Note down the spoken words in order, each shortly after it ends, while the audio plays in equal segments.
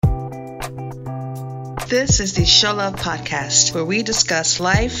This is the Show Love Podcast, where we discuss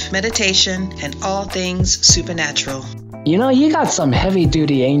life, meditation, and all things supernatural. You know, you got some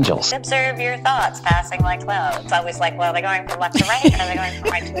heavy-duty angels. Observe your thoughts passing like clouds. It's always like, well, are they going from left to right, or are they going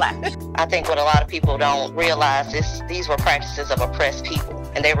from right to left? I think what a lot of people don't realize is these were practices of oppressed people,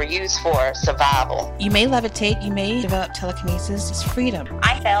 and they were used for survival. You may levitate, you may develop telekinesis. It's freedom.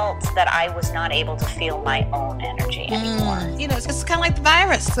 I felt that I was not able to feel my own energy anymore. You know, it's kind of like the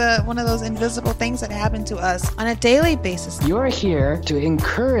virus, one of those invisible things that happen to us on a daily basis. You're here to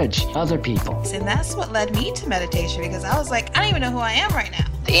encourage other people. And that's what led me to meditation, because I was like, I don't even know who I am right now.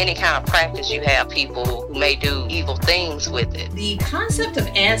 Any kind of practice, you have people who may do evil things with it. The concept of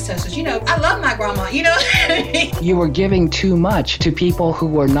ancestors, you know, I love my grandma, you know? You were giving too much to people who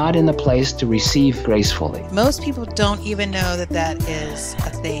were not in the place to receive gracefully. Most people don't even know that that is a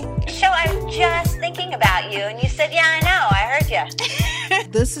thing. So I'm just thinking about you, and you said, yeah, I know, I heard you.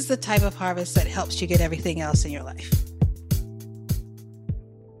 This is the type of harvest that helps you get everything else in your life.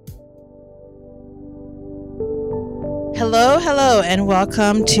 Hello, and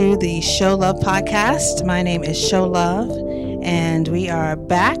welcome to the Show Love Podcast. My name is Show Love, and we are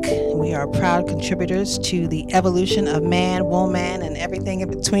back. We are proud contributors to the evolution of man, woman, and everything in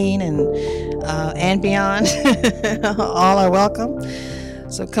between and beyond. All are welcome.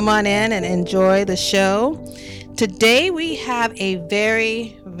 So come on in and enjoy the show. Today we have a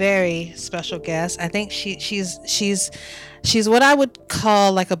very, very special guest. I think she's what I would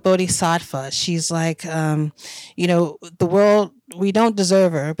call like a bodhisattva. She's like, the world, we don't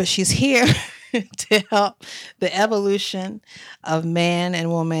deserve her, but she's here to help the evolution of man and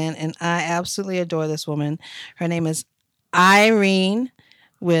woman. And I absolutely adore this woman. Her name is Irene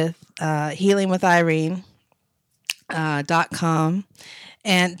with healingwithirene.com.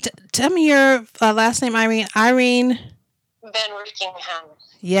 And tell me your last name, Irene. Irene Van Rickingham.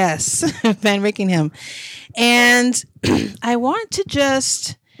 Yes, Van Rickingham. And I want to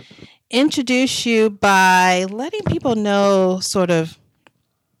just introduce you by letting people know sort of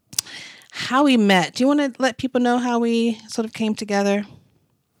how we met. Do you want to let people know how we sort of came together?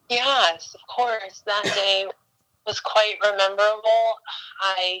 Yes, of course. That day was quite memorable.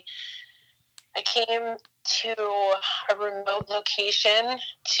 I came to a remote location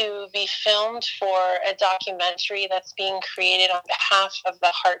to be filmed for a documentary that's being created on behalf of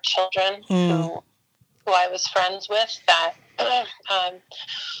the Heart Children, who I was friends with, that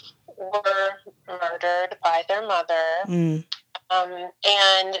were murdered by their mother. And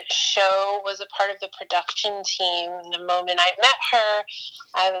Sho was a part of the production team. And the moment I met her,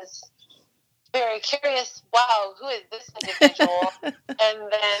 I was very curious, wow, who is this individual?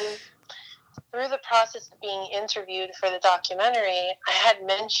 And then through the process of being interviewed for the documentary, I had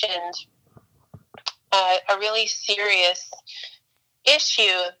mentioned a really serious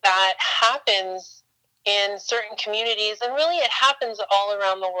issue that happens in certain communities, and really it happens all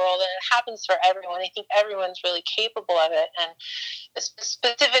around the world, and it happens for everyone. I think everyone's really capable of it, and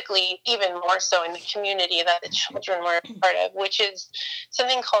specifically even more so in the community that the children were a part of, which is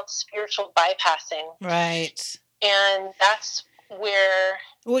something called spiritual bypassing. Right. And that's where...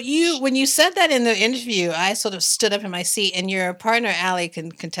 Well, when you said that in the interview, I sort of stood up in my seat, and your partner Allie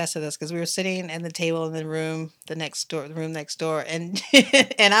can contest to this, because we were sitting at the table in the room next door, and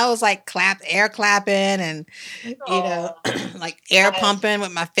and I was like air clapping, and like air pumping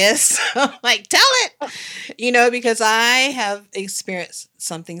with my fists. I'm like, tell it, because I have experienced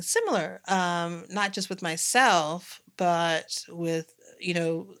something similar, not just with myself, but with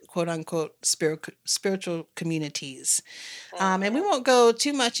quote unquote spiritual communities. And we won't go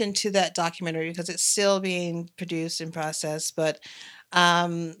too much into that documentary because it's still being produced and processed, but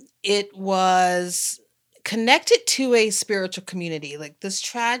it was connected to a spiritual community. Like this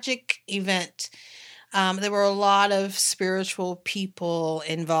tragic event, there were a lot of spiritual people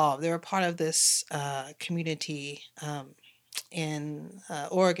involved. They were part of this community in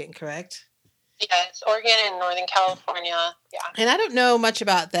Oregon, woregon, Yes, Oregon and Northern California. Yeah. And I don't know much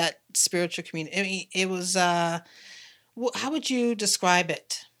about that spiritual community. I mean, it was, how would you describe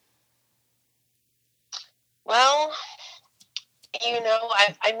it? Well,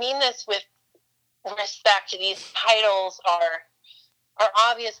 I mean this with respect. These titles are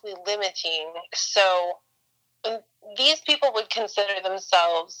obviously limiting. So these people would consider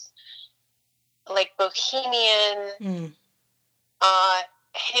themselves like bohemian,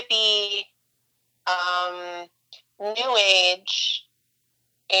 hippie, new age,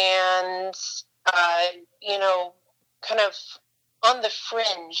 and kind of on the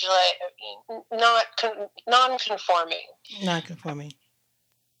fringe, like non-conforming. Non-conforming.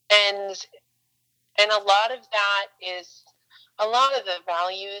 And a lot of that is a lot of the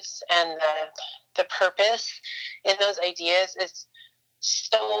values and the purpose in those ideas is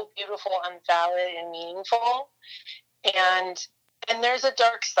so beautiful and valid and meaningful. And there's a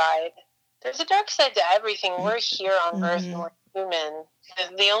dark side. There's a dark side to everything. We're here on earth and we're human.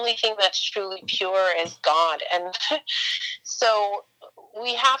 The only thing that's truly pure is God. And so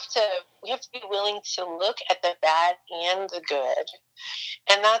we have to be willing to look at the bad and the good.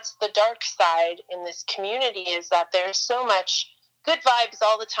 And that's the dark side in this community, is that there's so much good vibes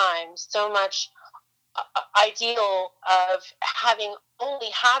all the time, so much ideal of having only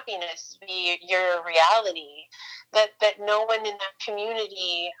happiness be your reality, that no one in that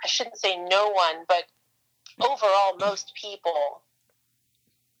community, I shouldn't say no one, but overall most people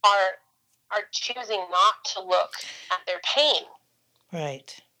are choosing not to look at their pain.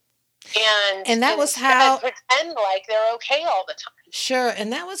 Right. And that was how pretend like they're okay all the time. Sure.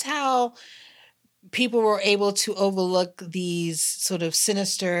 And that was how people were able to overlook these sort of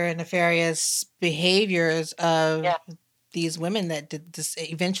sinister and nefarious behaviors of these women that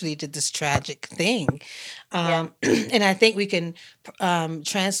eventually did this tragic thing. And I think we can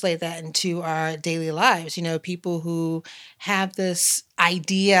translate that into our daily lives. You know, people who have this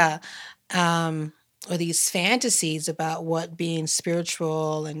idea or these fantasies about what being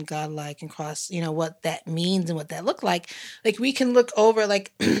spiritual and godlike and cross, you know, what that means and what that look like we can look over,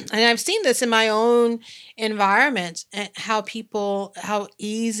 like, and I've seen this in my own environment, and how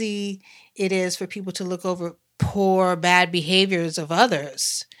easy it is for people to look over poor, bad behaviors of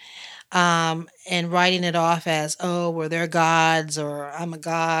others, and writing it off as, oh, well, they're gods, or I'm a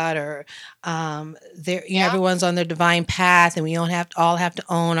god, or they're, you know, everyone's on their divine path, and we don't all have to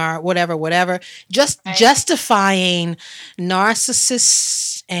own our whatever. Just justifying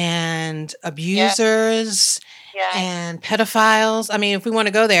narcissists and abusers and pedophiles. I mean, if we want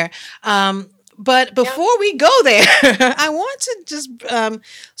to go there. But before we go there, I want to just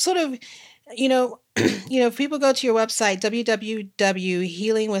sort of, if people go to your website,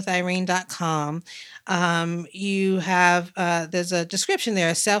 www.healingwithirene.com, you have, there's a description there,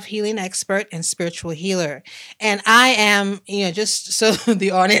 a self-healing expert and spiritual healer. And I am, just so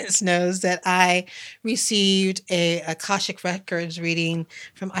the audience knows, that I received a Akashic Records reading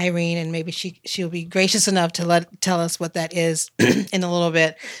from Irene, and maybe she'll be gracious enough to tell us what that is in a little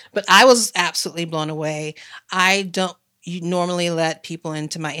bit. But I was absolutely blown away. I don't normally let people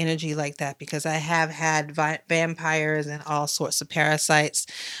into my energy like that, because I have had vampires and all sorts of parasites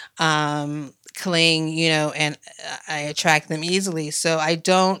cling, and I attract them easily. So I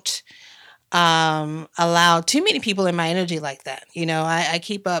don't allow too many people in my energy like that. I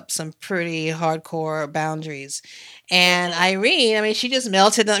keep up some pretty hardcore boundaries. And Irene, I mean, she just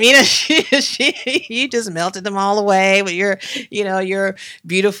melted them. You just melted them all away with your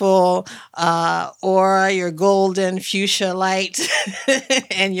beautiful aura, your golden fuchsia light,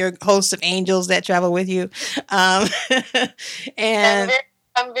 and your host of angels that travel with you. And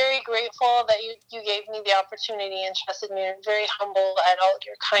I'm very grateful that you gave me the opportunity and trusted me. I'm very humble at all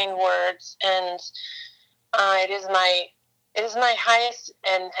your kind words, and it is my highest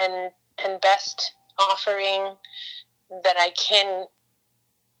and best offering that I can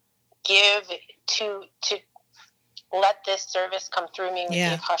give to let this service come through me with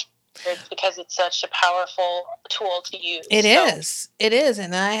the Akashic Records, because it's such a powerful tool to use. It is,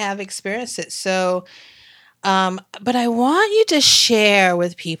 and I have experienced it. So. But I want you to share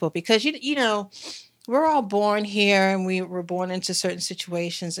with people, because we're all born here, and we were born into certain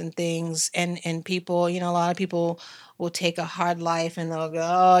situations and things, and people, a lot of people will take a hard life and they'll go,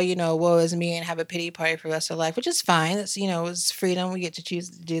 oh, woe is me, and have a pity party for the rest of their life, which is fine. It's, it's freedom. We get to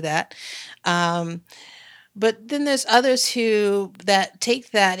choose to do that. But then there's others that take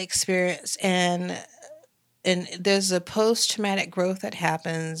that experience and there's a post-traumatic growth that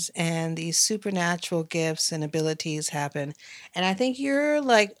happens, and these supernatural gifts and abilities happen. And I think you're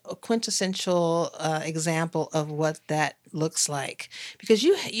like a quintessential example of what that looks like, because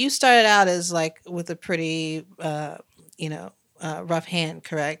you started out as like with a pretty, rough hand,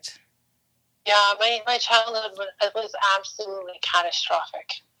 correct? Yeah, my childhood was absolutely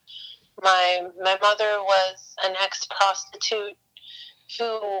catastrophic. My mother was an ex-prostitute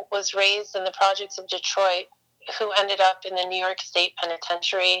who was raised in the projects of Detroit, who ended up in the New York State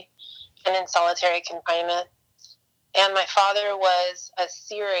Penitentiary and in solitary confinement. And my father was a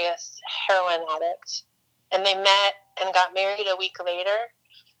serious heroin addict. And they met and got married a week later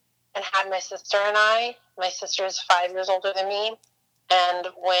and had my sister and I. My sister is 5 years older than me. And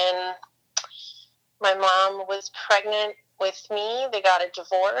when my mom was pregnant with me, they got a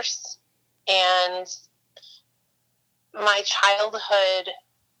divorce. And my childhood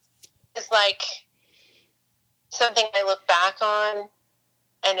is like something I look back on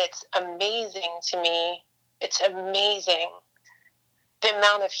And it's amazing to me. It's amazing the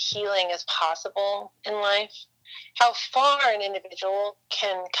amount of healing is possible in life. How far an individual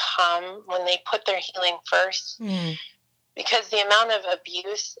can come when they put their healing first. Because the amount of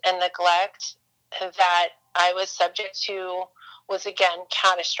abuse and neglect that I was subject to was, again,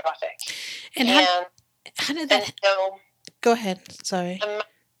 catastrophic. And how did that... So, go ahead. Sorry.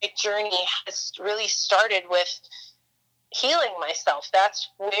 My journey has really started with healing myself. That's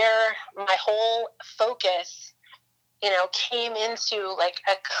where my whole focus, came into like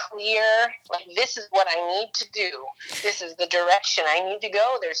a clear, like, this is what I need to do. This is the direction I need to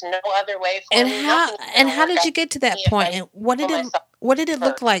go. There's no other way for me. How did you get to that point? And what did it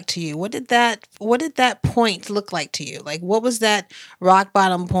look like to you? What did that point look like to you? Like, what was that rock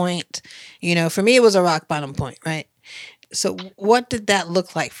bottom point? For me, it was a rock bottom point, right? So what did that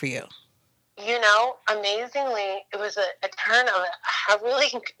look like for you? Amazingly, it was a turn of a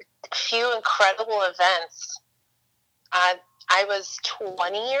really few incredible events. I was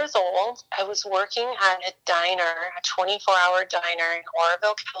 20 years old. I was working at a diner, a 24-hour diner in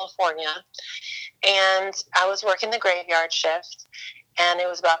Oroville, California. And I was working the graveyard shift. And it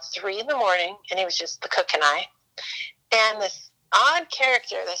was about 3 a.m, and it was just the cook and I. And this odd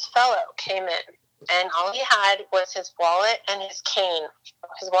character, this fellow, came in. And all he had was his wallet and his cane.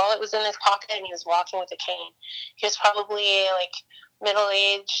 His wallet was in his pocket, and he was walking with a cane. He was probably, like,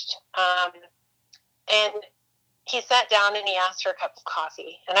 middle-aged. And he sat down and he asked for a cup of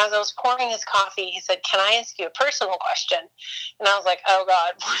coffee. And as I was pouring his coffee, he said, "Can I ask you a personal question?" And I was like, "Oh,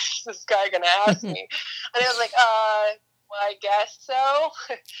 God, what is this guy going to ask me?" And I was like, well, I guess so.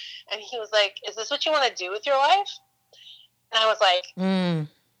 And he was like, "Is this what you want to do with your life?" And I was like,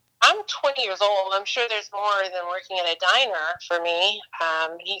 I'm 20 years old. I'm sure there's more than working at a diner for me.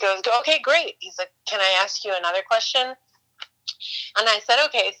 He goes, "Okay, great." He's like, "Can I ask you another question?" And I said,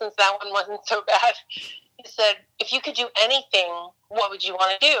 "Okay," since that one wasn't so bad. He said, "If you could do anything, what would you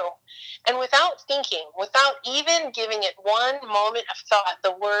want to do?" And without thinking, without even giving it one moment of thought,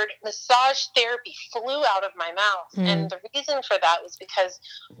 the word massage therapy flew out of my mouth. And the reason for that was because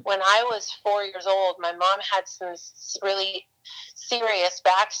when I was 4 years old, my mom had some really serious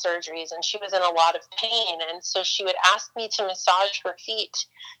back surgeries, and she was in a lot of pain. And so she would ask me to massage her feet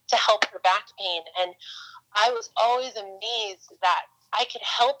to help her back pain. And I was always amazed that I could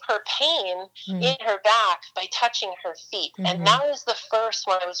help her pain in her back by touching her feet. And that was the first,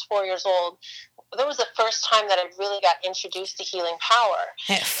 when I was 4 years old, that was the first time that I really got introduced to healing power.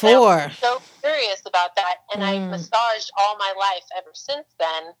 At 4. I was so curious about that. And I massaged all my life ever since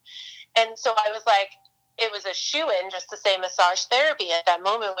then. And so I was like, it was a shoo-in just to say massage therapy at that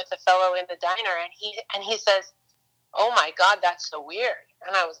moment with the fellow in the diner. And he says, "Oh my God, that's so weird."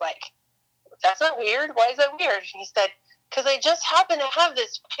 And I was like, "That's not weird. Why is that weird?" And he said, "Because I just happen to have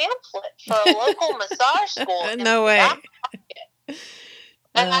this pamphlet for a local massage school." No way.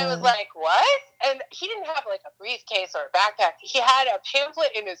 And I was like, "What?" And he didn't have like a briefcase or a backpack. He had a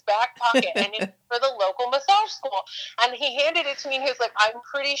pamphlet in his back pocket, and it's for the local massage school. And he handed it to me, and he was like, "I'm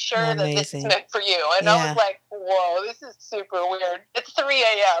pretty sure that this is meant for you." And I was like, "Whoa, this is super weird. It's 3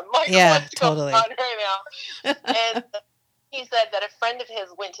 a.m. Like, what's going on right now?" And he said that a friend of his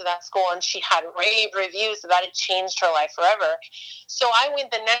went to that school and she had rave reviews that it changed her life forever. So I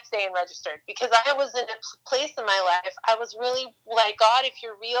went the next day and registered because I was in a place in my life. I was really like, "God, if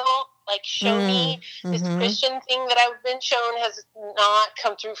you're real, like, show me this Christian thing that I've been shown has not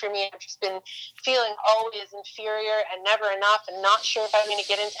come through for me. I've just been feeling always inferior and never enough and not sure if I'm going to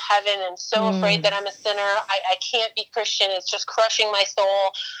get into heaven and so afraid that I'm a sinner. I can't be Christian. It's just crushing my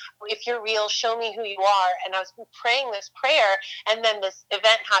soul. If you're real, show me who you are." And I was praying this prayer, and then this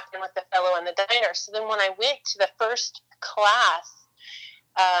event happened with the fellow in the diner. So then when I went to the first class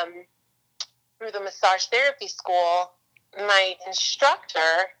through the massage therapy school, my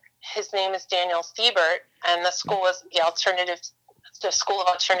instructor, his name is Daniel Siebert, and the school was the School of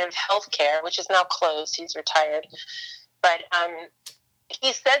Alternative Healthcare, which is now closed. He's retired. But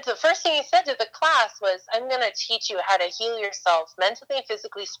he said, the first thing he said to the class was, "I'm going to teach you how to heal yourself mentally,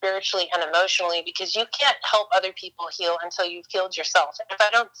 physically, spiritually, and emotionally, because you can't help other people heal until you've healed yourself. And if I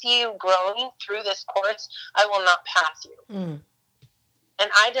don't see you growing through this course, I will not pass you."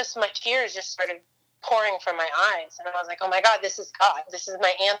 And my tears just started pouring from my eyes. And I was like, "Oh my God, this is God. This is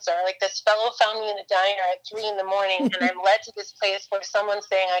my answer." Like, this fellow found me in a diner at 3 a.m, and I'm led to this place where someone's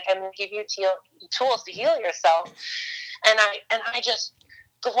saying, like, "I'm going to give you tools to heal yourself." And I just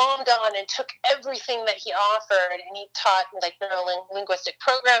glommed on and took everything that he offered, and he taught like neuro-linguistic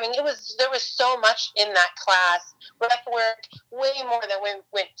programming. There was so much in that class, breath work, way more that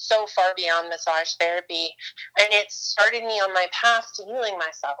went so far beyond massage therapy, and it started me on my path to healing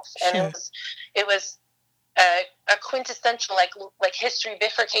myself. And it was a quintessential like history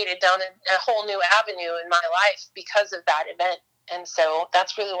bifurcated down a whole new avenue in my life because of that event. And so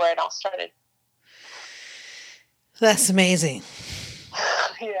that's really where it all started. That's amazing.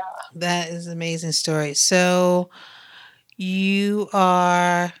 Yeah. That is an amazing story. So you're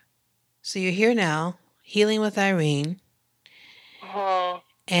here now, healing with Irene,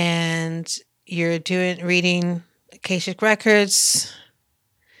 and you're reading Akashic records.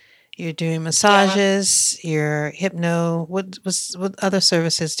 You're doing massages. You're What other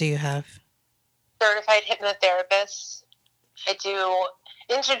services do you have? Certified hypnotherapist. I do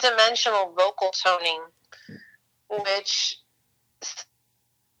interdimensional vocal toning, which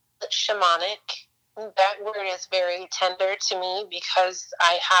shamanic. That word is very tender to me because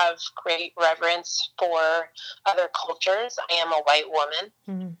I have great reverence for other cultures. I am a white woman,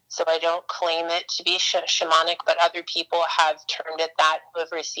 so I don't claim it to be shamanic, but other people have termed it that who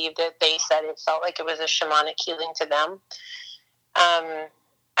have received it. They said it felt like it was a shamanic healing to them.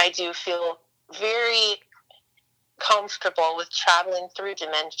 I do feel very comfortable with traveling through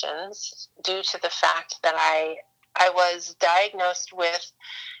dimensions due to the fact that I was diagnosed with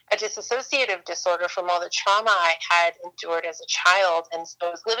a dissociative disorder from all the trauma I had endured as a child. And so I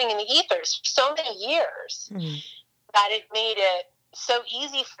was living in the ethers for so many years that it made it so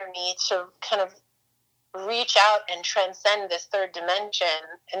easy for me to kind of reach out and transcend this third dimension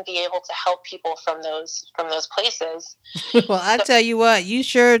and be able to help people from those places. Well, I tell you what, you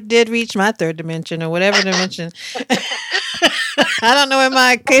sure did reach my third dimension or whatever dimension. I don't know where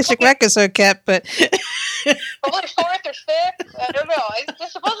my Akashic records are kept, but probably fourth or fifth. I don't know.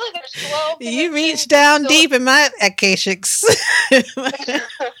 Supposedly there's 12. You reached down deep in my Akashics.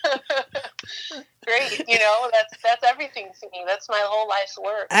 Great, that's everything to me. That's my whole life's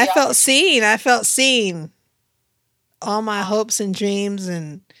work. I felt seen. All my hopes and dreams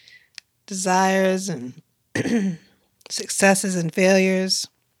and desires and successes and failures,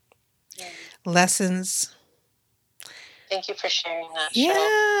 lessons. Thank you for sharing that.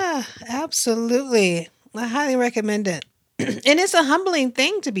 Yeah, absolutely. I highly recommend it. And it's a humbling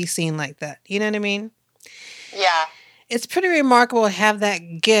thing to be seen like that. You know what I mean? Yeah. It's pretty remarkable to have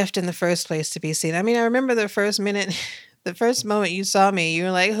that gift in the first place to be seen. I mean, I remember the first moment you saw me, you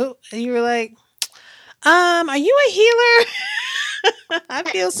were like, who? You were like, are you a healer? I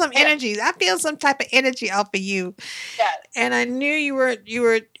feel some energy. I feel some type of energy off of you. Yeah. And I knew you weren't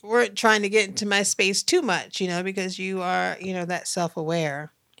trying to get into my space too much, because you are, that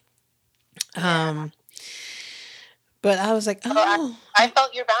self-aware. Yeah. But I was like, I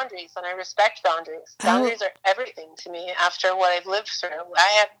felt your boundaries, and I respect boundaries. Boundaries are everything to me after what I've lived through.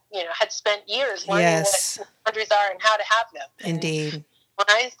 I had spent years learning what boundaries are and how to have them. And indeed.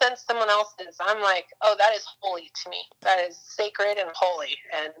 when I sense someone else's, I'm like, oh, that is holy to me. That is sacred and holy.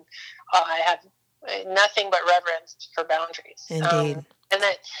 And I have nothing but reverence for boundaries. Indeed. And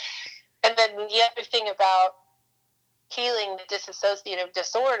then the other thing about healing the dissociative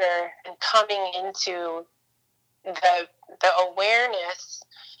disorder and coming into the awareness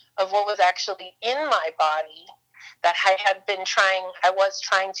of what was actually in my body that I was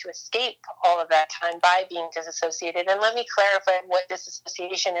trying to escape all of that time by being disassociated. And let me clarify what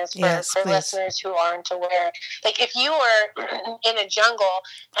disassociation is for listeners who aren't aware. Like if you were in a jungle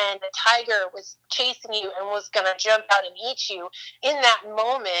and a tiger was chasing you and was going to jump out and eat you, in that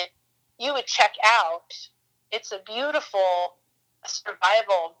moment, you would check out. It's a beautiful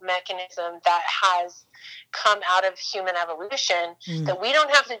survival mechanism that has come out of human evolution, that we don't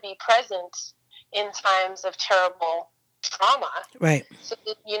have to be present in times of terrible trauma. Right. So,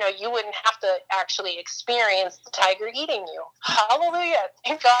 you wouldn't have to actually experience the tiger eating you. Hallelujah.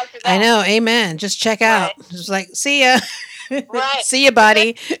 Thank God for that. I know. Amen. Just check out. Just like, see ya. Right. See ya,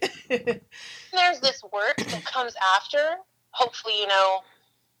 buddy. There's this work that comes after. Hopefully,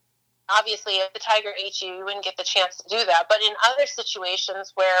 obviously, if the tiger ate you, you wouldn't get the chance to do that. But in other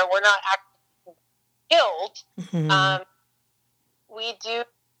situations where we're not actually killed, we do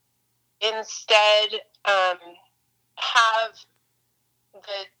instead have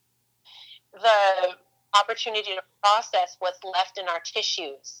the opportunity to process what's left in our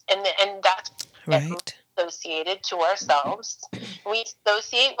tissues, and that's right. associated to ourselves. We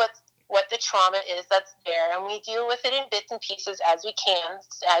associate what the trauma is that's there, and we deal with it in bits and pieces as we can,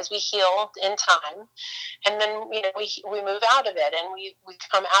 as we heal in time. And then, we move out of it, and we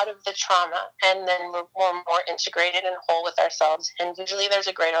come out of the trauma, and then we're more integrated and whole with ourselves. And usually there's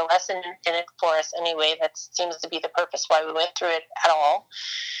a greater lesson in it for us anyway. That seems to be the purpose why we went through it at all.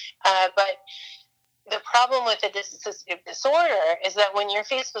 But the problem with a dissociative disorder is that when you're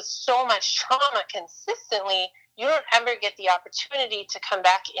faced with so much trauma consistently, you don't ever get the opportunity to come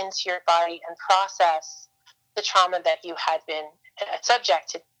back into your body and process the trauma that you had been subject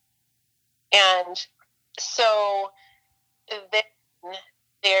to. And so then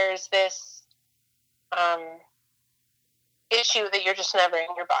there's this issue that you're just never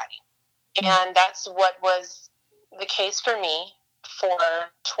in your body. And that's what was the case for me for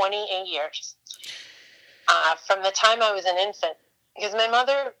 28 years. From the time I was an infant, because my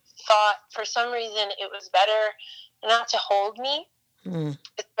mother thought for some reason it was better not to hold me,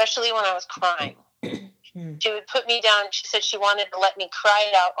 especially when I was crying. She would put me down. She said she wanted to let me cry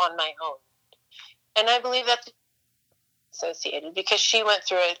it out on my own. And I believe that's associated because she went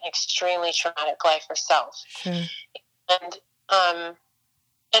through an extremely traumatic life herself. Sure. And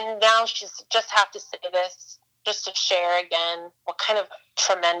now she's just have to say this, just to share again what kind of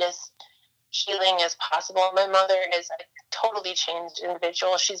tremendous healing is possible. My mother is a totally changed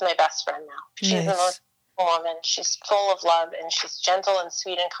individual. She's my best friend now. She's the most woman. She's full of love, and she's gentle and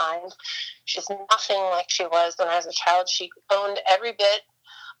sweet and kind. She's nothing like she was when I was a child. She owned every bit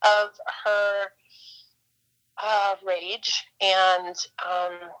of her rage and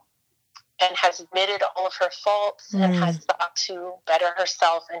has admitted all of her faults and has sought to better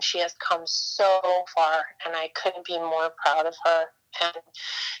herself, and she has come so far, and I couldn't be more proud of her. And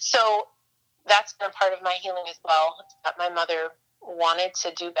so that's been a part of my healing as well, that my mother wanted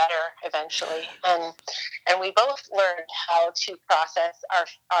to do better eventually, and we both learned how to process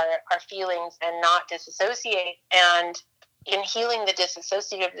our feelings and not disassociate. And in healing the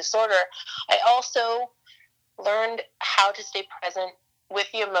dissociative disorder, I also learned how to stay present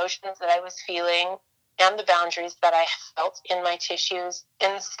with the emotions that I was feeling and the boundaries that I felt in my tissues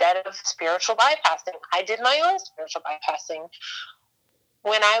instead of spiritual bypassing. I did my own spiritual bypassing.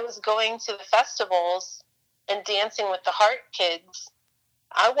 When I was going to the festivals and dancing with the Heart Kids,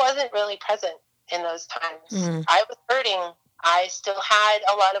 I wasn't really present in those times. I was hurting. I still had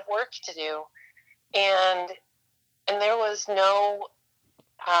a lot of work to do. And there was no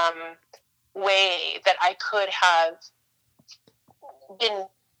way that I could have been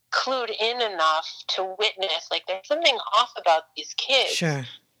clued in enough to witness, like, there's something off about these kids. Sure.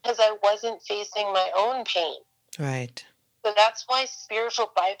 Because I wasn't facing my own pain. Right. So that's why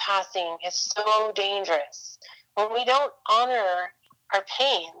spiritual bypassing is so dangerous. When we don't honor our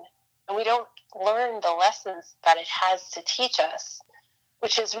pain and we don't learn the lessons that it has to teach us,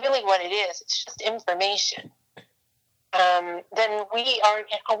 which is really what it is, it's just information, then we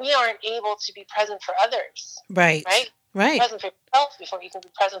aren't able to be present for others. Right. Right? Right. Present for yourself before you can be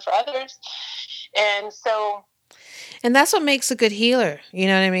present for others. And so... And that's what makes a good healer. You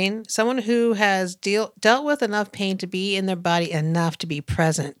know what I mean? Someone who has dealt with enough pain to be in their body enough to be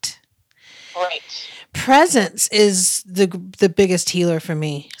present. Right. Presence is the biggest healer for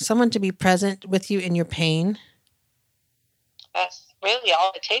me. Someone to be present with you in your pain. That's really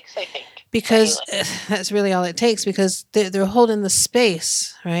all it takes, I think. Because that's really all it takes, because they're holding the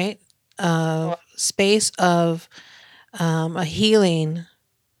space, right? Space of a healing,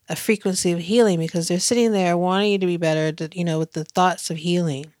 a frequency of healing, because they're sitting there wanting you to be better, with the thoughts of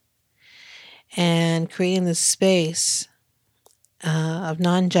healing and creating this space of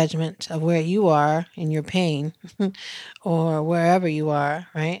non-judgment of where you are in your pain or wherever you are,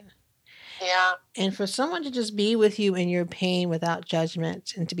 right? Yeah. And for someone to just be with you in your pain without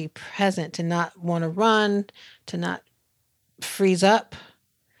judgment and to be present, to not want to run, to not freeze up,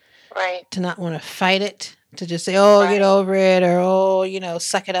 right, to not want to fight it, to just say, oh, get over it, or,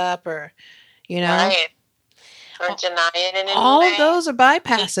 suck it up, or, Right. Or deny it in any all way. of those are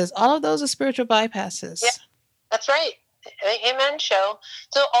bypasses. All of those are spiritual bypasses. Yeah, that's right. Amen, show.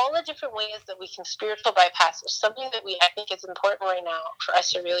 So all the different ways that we can spiritual bypass is something that I think is important right now for us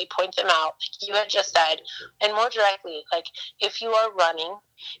to really point them out, like you had just said, and more directly, like if you are running,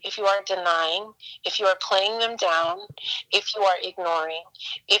 if you are denying, if you are playing them down, if you are ignoring,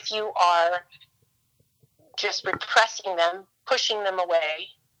 if you are just repressing them, pushing them away,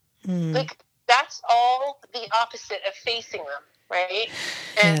 like that's all the opposite of facing them. Right?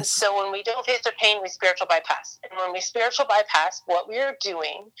 And yes. So when we don't face our pain, we spiritual bypass. And when we spiritual bypass, what we are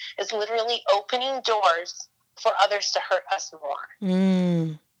doing is literally opening doors for others to hurt us more.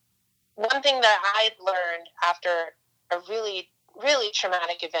 One thing that I learned after a really really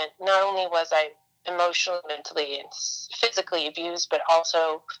traumatic event. Not only was I emotionally, mentally, and physically abused, but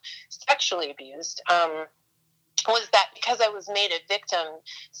also sexually abused, was that because I was made a victim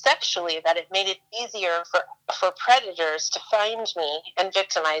sexually, that it made it easier for predators to find me and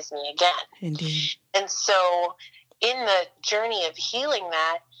victimize me again. Indeed. And so in the journey of healing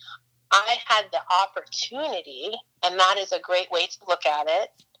that, I had the opportunity, and that is a great way to look at it,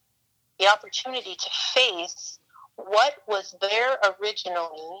 the opportunity to face what was there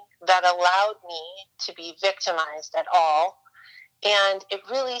originally that allowed me to be victimized at all. And it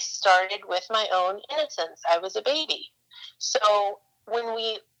really started with my own innocence. I was a baby. So when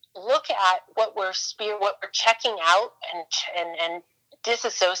we look at what we're checking out and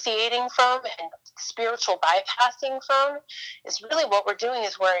disassociating from and spiritual bypassing from, is really what we're doing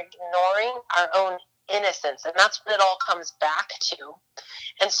is we're ignoring our own innocence. And that's what it all comes back to.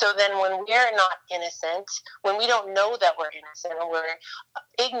 And so then when we're not innocent, when we don't know that we're innocent and we're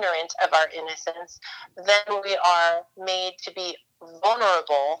ignorant of our innocence, then we are made to be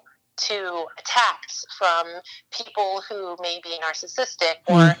vulnerable to attacks from people who may be narcissistic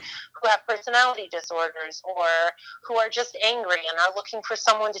or who have personality disorders or who are just angry and are looking for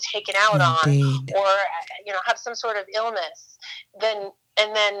someone to take it out Indeed. on, or have some sort of illness. Then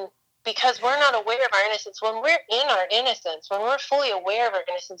because we're not aware of our innocence, when we're in our innocence, when we're fully aware of our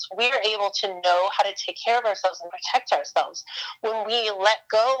innocence, we're able to know how to take care of ourselves and protect ourselves. When we let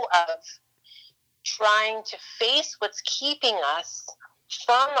go of trying to face what's keeping us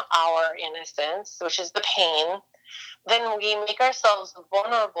from our innocence, which is the pain, then we make ourselves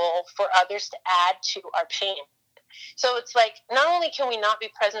vulnerable for others to add to our pain. So it's like, not only can we not be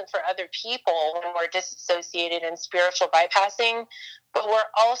present for other people when we're disassociated and spiritual bypassing, but we're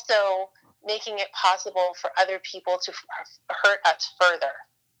also making it possible for other people to hurt us further.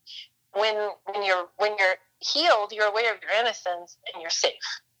 When you're healed, you're aware of your innocence and you're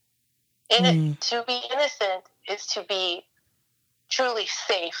safe. To be innocent is to be truly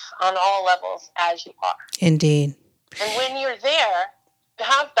safe on all levels as you are. Indeed. And when you're there, you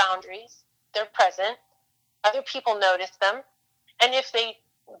have boundaries. They're present. Other people notice them. And if they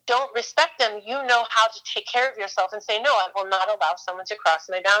don't respect them, you know how to take care of yourself and say, no, I will not allow someone to cross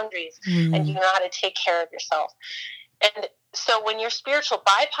my boundaries. And you know how to take care of yourself. And so when you're spiritual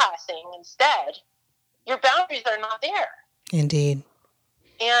bypassing instead, your boundaries are not there. Indeed.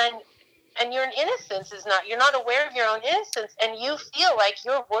 And your innocence is not, you're not aware of your own innocence, and you feel like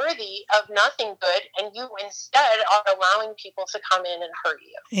you're worthy of nothing good, and you instead are allowing people to come in and hurt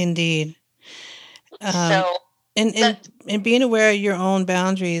you. Indeed. And being aware of your own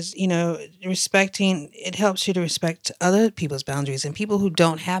boundaries, respecting, it helps you to respect other people's boundaries. And people who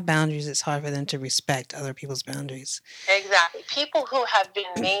don't have boundaries, it's hard for them to respect other people's boundaries. Exactly. People who have been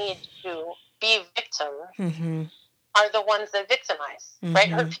made to be victims are the ones that victimize, right?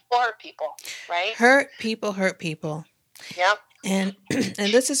 Hurt people, right? Hurt people. Yep. And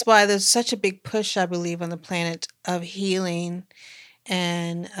this is why there's such a big push, I believe, on the planet of healing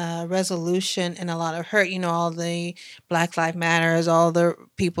and resolution and a lot of hurt. All the Black Lives Matters, all the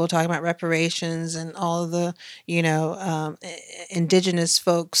people talking about reparations, and all the, indigenous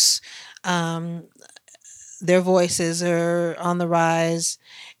folks, their voices are on the rise.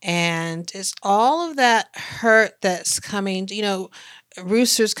 And it's all of that hurt that's coming,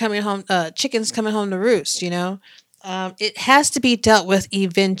 roosters coming home, chickens coming home to roost, it has to be dealt with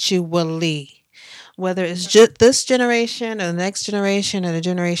eventually, whether it's just this generation or the next generation or the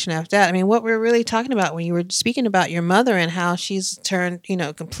generation after that. I mean, what we're really talking about when you were speaking about your mother and how she's turned,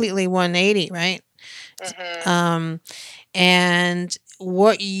 completely 180, right? And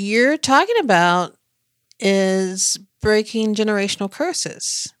what you're talking about is breaking generational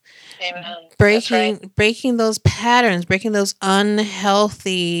curses. Amen. Breaking those patterns, breaking those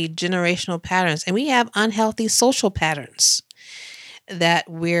unhealthy generational patterns. And we have unhealthy social patterns that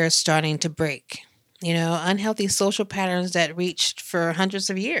we're starting to break. Unhealthy social patterns that reached for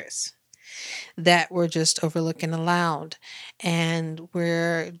hundreds of years that were just overlooked and allowed. And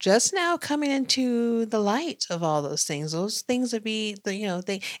we're just now coming into the light of all those things. Those things would be and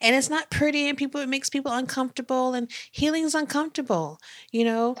it's not pretty, and it makes people uncomfortable, and healing's uncomfortable,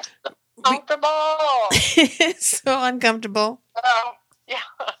 Comfortable. It's so uncomfortable. Oh, yeah.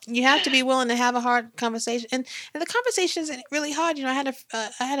 You have to be willing to have a hard conversation, and the conversation isn't really hard. I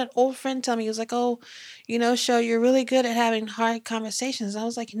had an old friend tell me, he was like, "Oh, Sho, you're really good at having hard conversations." I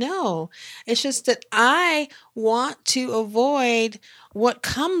was like, "No, it's just that I want to avoid what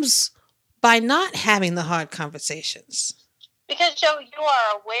comes by not having the hard conversations." Because Joe, you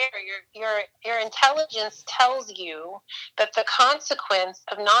are aware. Your intelligence tells you that the consequence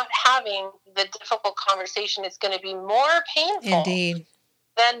of not having the difficult conversation is going to be more painful. Indeed.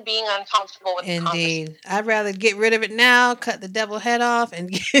 Than being uncomfortable with the conversation. Indeed. I'd rather get rid of it now, cut the devil head off,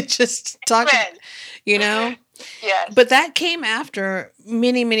 and just talk. You know. Yes. But that came after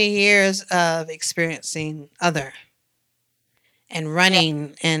many, many years of experiencing other. And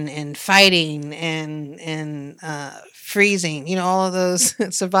running and fighting and freezing, you know, all of those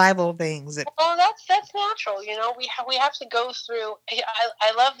survival things. Well, that's natural. You know, we have to go through.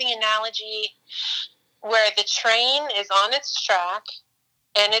 I love the analogy where the train is on its track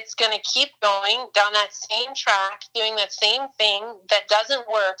and it's going to keep going down that same track, doing that same thing that doesn't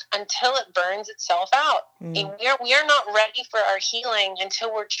work until it burns itself out. And we are not ready for our healing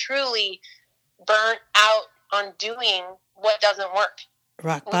until we're truly burnt out on doing what doesn't work.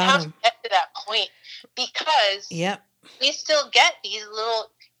 Rock bottom. We have to get to that point because we still get these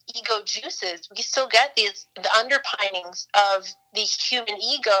little ego juices. We still get the underpinnings of the human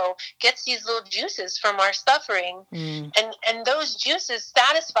ego gets these little juices from our suffering. And those juices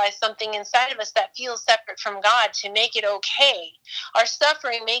satisfy something inside of us that feels separate from God to make it okay. Our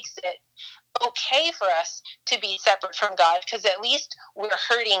suffering makes it okay for us to be separate from God because at least we're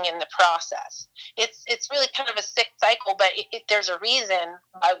hurting in the process. It's really kind of a sick cycle, but there's a reason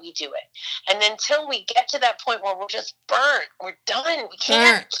why we do it. And until we get to that point where we're just burnt, we're done. We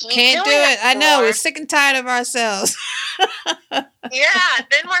can't do it. I know. We're sick and tired of ourselves. Yeah.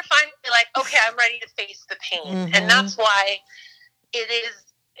 Then we're finally like, okay, I'm ready to face the pain. And that's why it is.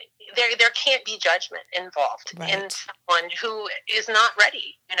 There can't be judgment involved in someone who is not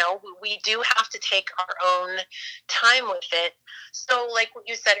ready. You know, we do have to take our own time with it. So like what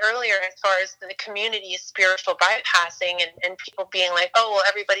you said earlier, as far as the community's spiritual bypassing and people being like, oh, well,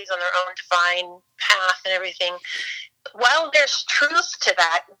 everybody's on their own divine path and everything. While there's truth to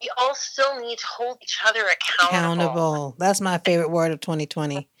that, we all still need to hold each other accountable. That's my favorite word of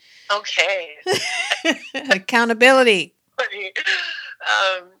 2020. Okay. Accountability.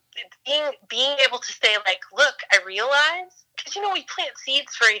 Being able to say, like, look, I realize, because, you know, we plant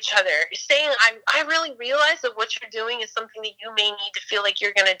seeds for each other. Saying, I really realize that what you're doing is something that you may need to feel like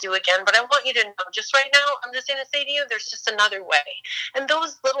you're going to do again, but I want you to know, just right now, I'm just going to say to you, there's just another way. And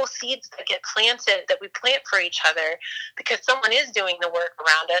those little seeds that get planted, that we plant for each other, because someone is doing the work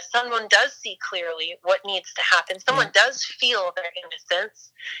around us, someone does see clearly what needs to happen, someone does feel their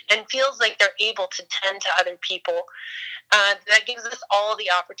innocence, and feels like they're able to tend to other people. That gives us all the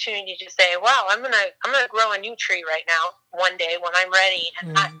opportunity to say, wow, I'm gonna grow a new tree right now one day when I'm ready.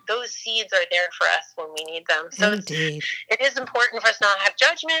 And those seeds are there for us when we need them. So it is important for us not to have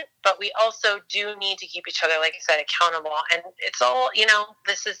judgment, but we also do need to keep each other, like I said, accountable. And it's all, you know,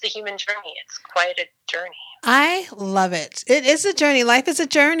 this is the human journey. It's quite a journey. I love it. It is a journey. Life is a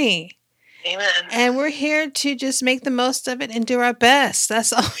journey. Amen. And we're here to just make the most of it and do our best.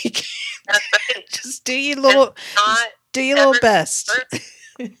 That's all we can. That's right. Just do your little best.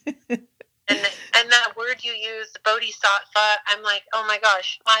 And that word you use, bodhisattva, I'm like, oh my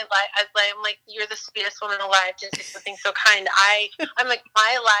gosh, my life. I'm like, you're the sweetest woman alive. Just something so kind. I'm like,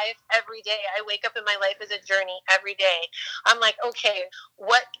 my life every day. I wake up and my life is a journey every day. I'm like, okay,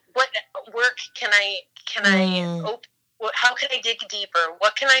 what work can I open? How can I dig deeper?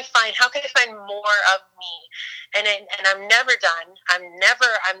 What can I find? How can I find more of me? And I'm never done. I'm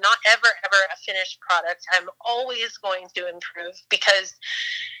not ever a finished product. I'm always going to improve because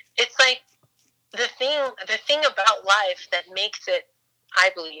it's like the thing about life that makes it, I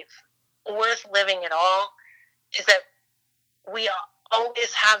believe, worth living at all is that we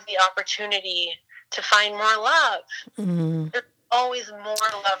always have the opportunity to find more love. There's always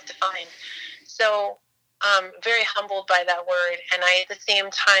more love to find. So very humbled by that word, and I at the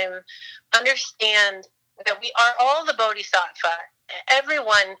same time understand that we are all the bodhisattva,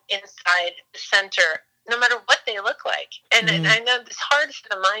 everyone inside the center, no matter what they look like. And I know it's hard for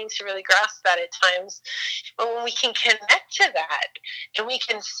the mind to really grasp that at times, but when we can connect to that and we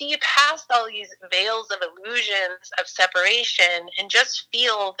can see past all these veils of illusions of separation and just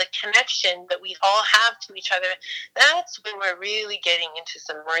feel the connection that we all have to each other, that's when we're really getting into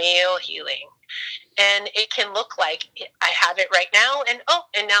some real healing. And it can look like I have it right now, and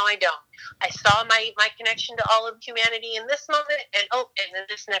now I don't. I saw my connection to all of humanity in this moment, and in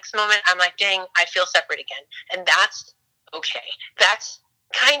this next moment, I'm like, dang, I feel separate again. And that's okay. That's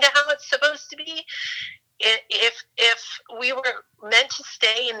kind of how it's supposed to be. If we were meant to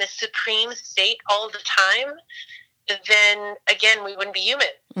stay in the supreme state all the time, then, again, we wouldn't be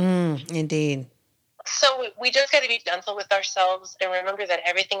human. Indeed. So we just got to be gentle with ourselves and remember that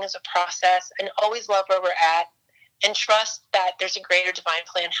everything is a process and always love where we're at and trust that there's a greater divine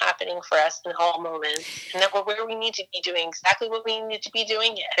plan happening for us in all moments, and that we're where we need to be doing exactly what we need to be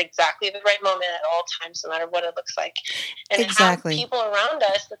doing at exactly the right moment at all times, no matter what it looks like. And Exactly. have people around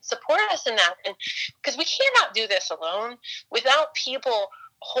us that support us in that. And because we cannot do this alone without people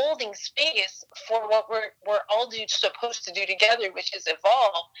holding space for what we're all supposed to do together, which is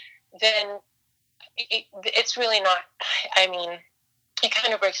evolve, then it's really not, I mean, it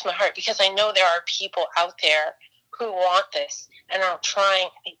kind of breaks my heart, because I know there are people out there who want this and are trying.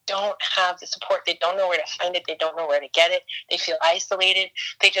 They don't have the support. They don't know where to find it. They don't know where to get it. They feel isolated.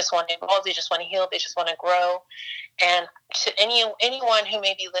 They just want to evolve. They just want to heal. They just want to grow. And to anyone who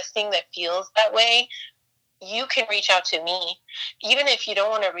may be listening that feels that way, you can reach out to me. Even if you don't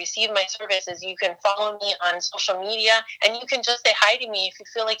want to receive my services, you can follow me on social media, and you can just say hi to me if you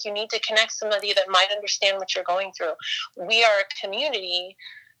feel like you need to connect somebody that might understand what you're going through. We are a community,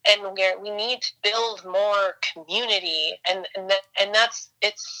 and we need to build more community. And that's,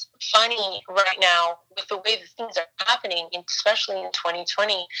 it's funny right now with the way that things are happening, especially in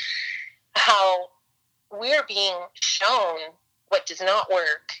 2020, how we're being shown what does not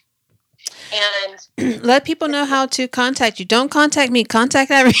work. And let people know how to contact you. Don't contact me. Contact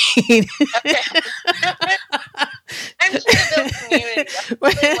Irene. Okay. I'm here to build community.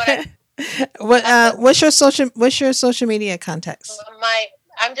 That's really What's your social media contacts?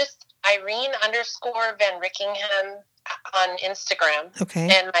 I'm just Irene _Van Rickingham on Instagram. Okay.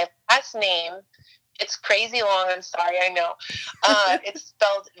 And my last name, it's crazy long. I'm sorry, I know. It's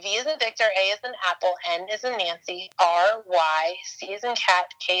spelled V as in Victor, A as in Apple, N as in Nancy, R-Y, C as in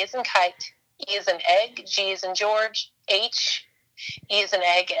cat, K as in kite, E as in egg, G as in George, H, E as in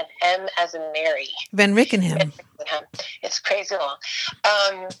egg, and M as in Mary. Van Rickingham. It's crazy long.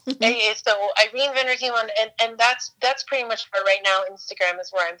 So Irene Van Rickingham, and that's pretty much where right now Instagram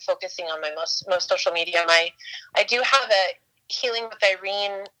is where I'm focusing on my most social media. I do have a Healing with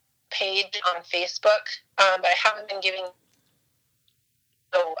Irene page on Facebook, but I haven't been giving.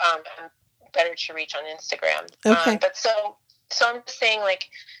 So I'm better to reach on Instagram. Okay. But so I'm just saying, like,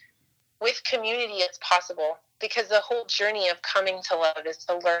 with community, it's possible, because the whole journey of coming to love is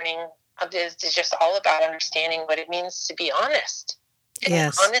the learning of this is just all about understanding what it means to be honest. And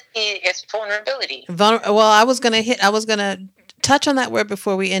yes. Honesty is vulnerability. Well, I was gonna touch on that word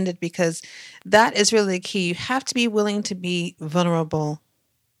before we ended, because that is really the key. You have to be willing to be vulnerable.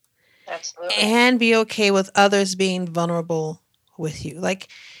 Absolutely. And be okay with others being vulnerable with you. Like,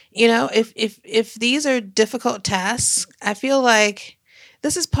 you know, if these are difficult tasks, I feel like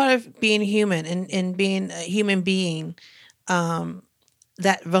this is part of being human and being a human being.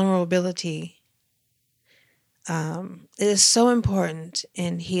 That vulnerability is so important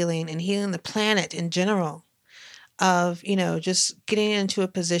in healing the planet in general. Of, you know, just getting into a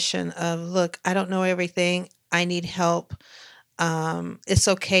position of, look, I don't know everything. I need help. It's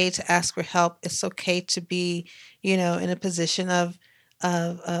okay to ask for help. It's okay to be, you know, in a position of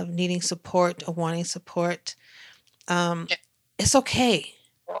needing support or wanting support. It's okay.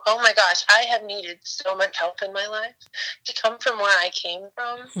 Oh my gosh, I have needed so much help in my life. To come from where I came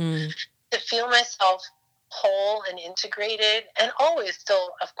from, to feel myself whole and integrated, and always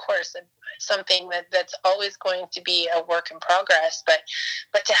still, of course, something that's always going to be a work in progress, but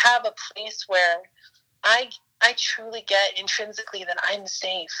to have a place where I truly get intrinsically that I'm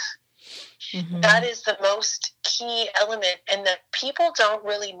safe. Mm-hmm. That is the most key element, and that people don't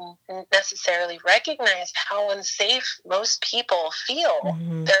really necessarily recognize how unsafe most people feel.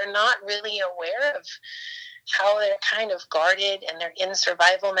 Mm-hmm. They're not really aware of how they're kind of guarded, and they're in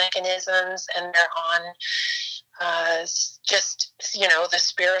survival mechanisms, and they're on just, you know, the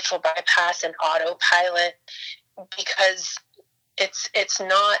spiritual bypass and autopilot, because it's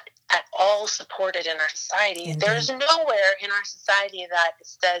not at all supported in our society. Mm-hmm. There's nowhere in our society that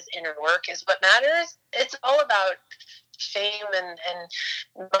says inner work is what matters. It's all about fame and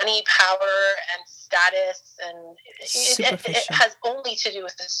money, power, and status, and it has only to do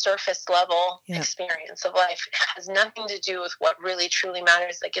with the surface level experience of life. It has nothing to do with what really truly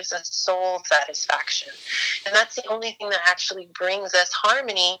matters, that gives us soul satisfaction. And that's the only thing that actually brings us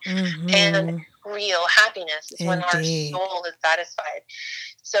harmony and real happiness, is when our soul is satisfied.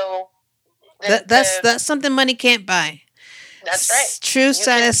 So that's something money can't buy. That's right. True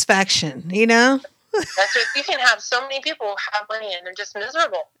satisfaction, you know? That's right. You can have so many people who have money and they're just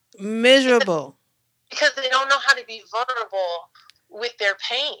miserable. Because they don't know how to be vulnerable with their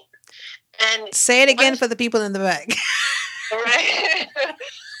pain. And say it again for the people in the back. Right.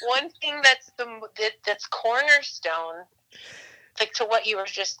 One thing that's cornerstone like to what you were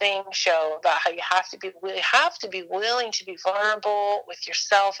just saying, Show, about how you have to be willing to be vulnerable with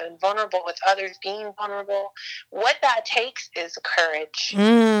yourself and vulnerable with others, being vulnerable. What that takes is courage.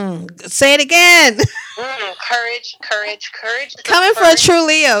 Say it again. Courage. Coming from a true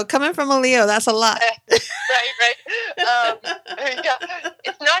Leo, coming from a Leo, that's a lot. Right. Yeah.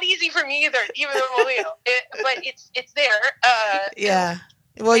 It's not easy for me either, even though I'm a Leo. But it's there. Yeah.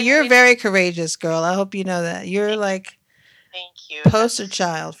 Well, you're very courageous, girl. I hope you know that. You're like, thank you. Poster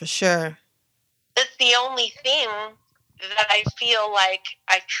child for sure. That's the only thing that I feel like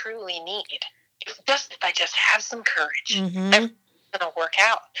I truly need. If I just have some courage, everything's gonna work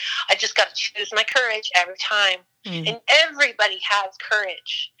out. I just got to choose my courage every time. And everybody has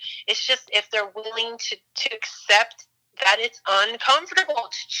courage. It's just if they're willing to accept that it's uncomfortable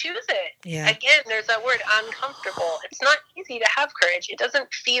to choose it. Yeah. Again, there's that word, uncomfortable. It's not easy to have courage. It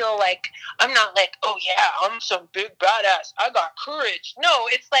doesn't feel like, I'm not like, oh yeah, I'm some big badass, I got courage. No,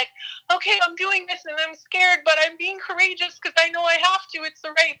 it's like, okay, I'm doing this and I'm scared, but I'm being courageous because I know I have to. It's the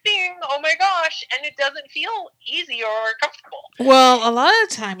right thing. Oh my gosh. And it doesn't feel easy or comfortable. Well, a lot of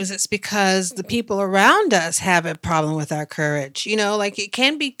times it's because the people around us have a problem with our courage. You know, like it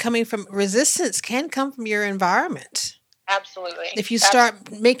can be coming from resistance, can come from your environment. Absolutely. If you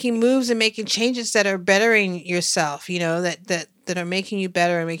start making moves and making changes that are bettering yourself, you know, that are making you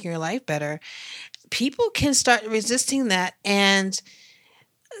better and making your life better, people can start resisting that. And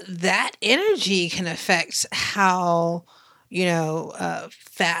that energy can affect how, you know,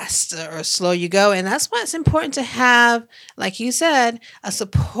 fast or slow you go. And that's why it's important to have, like you said, a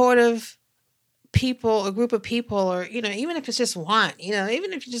supportive people, a group of people, or, you know, even if it's just one, you know,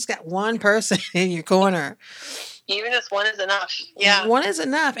 even if you just got one person in your corner. Even if one is enough. Yeah. One is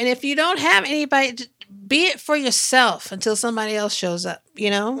enough. And if you don't have anybody, be it for yourself until somebody else shows up, you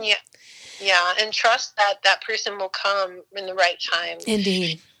know? Yeah. Yeah. And trust that that person will come in the right time.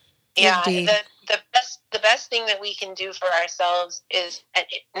 Indeed. Yeah. Indeed. The best thing that we can do for ourselves is,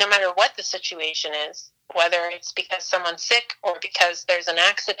 no matter what the situation is, whether it's because someone's sick or because there's an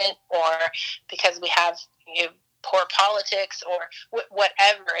accident or because we have, you know, poor politics or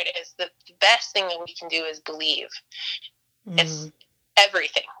whatever it is, the best thing that we can do is believe. It's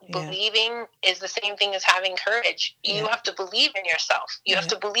everything. Yeah. Believing is the same thing as having courage. You have to believe in yourself. You have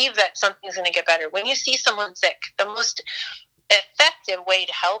to believe that something's going to get better. When you see someone sick, the most effective way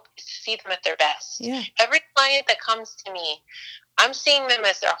to help is to see them at their best. Yeah. Every client that comes to me, I'm seeing them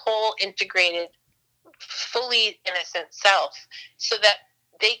as their whole integrated, fully innocent self, so that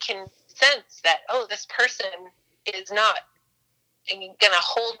they can sense that, oh, this person is not going to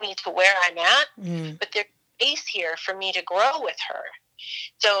hold me to where I'm at, but there's space here for me to grow with her.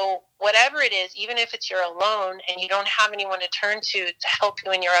 So whatever it is, even if it's you're alone and you don't have anyone to turn to help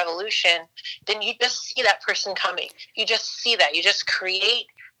you in your evolution, then you just see that person coming. You just see that. You just create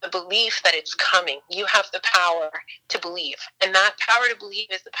the belief that it's coming. You have the power to believe. And that power to believe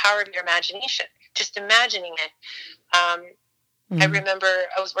is the power of your imagination. Just imagining it. I remember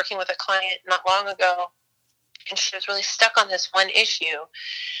I was working with a client not long ago, and she was really stuck on this one issue.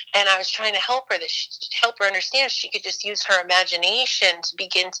 And I was trying to help her understand she could just use her imagination to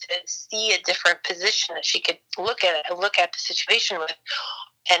begin to see a different position that she could look at the situation with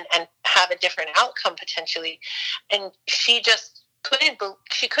and have a different outcome potentially. And she just couldn't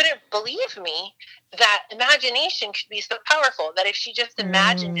believe me that imagination could be so powerful, that if she just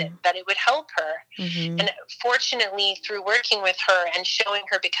imagined it, that it would help her. And fortunately, through working with her and showing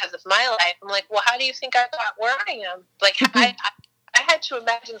her because of my life, I'm like, well, how do you think I got where I am? Like, I had to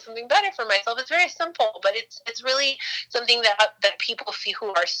imagine something better for myself. It's very simple, but it's really something that people feel who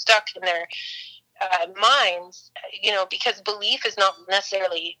are stuck in their minds, you know, because belief is not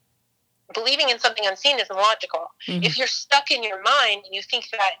necessarily... Believing in something unseen is illogical. If you're stuck in your mind and you think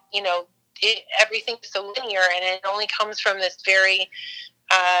that, you know, everything is so linear and it only comes from this very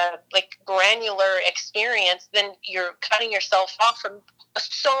granular experience, then you're cutting yourself off from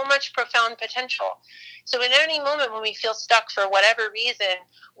so much profound potential. So in any moment when we feel stuck for whatever reason,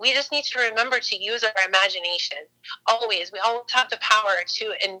 we just need to remember to use our imagination. Always. We always have the power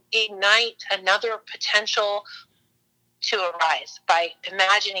to ignite another potential to arise by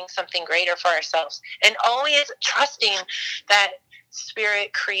imagining something greater for ourselves, and always trusting that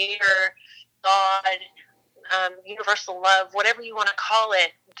spirit, creator, God, universal love, whatever you want to call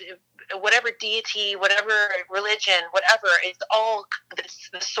it, whatever deity, whatever religion, whatever, it's all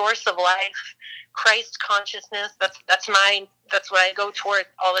the source of life. Christ consciousness, that's what I go toward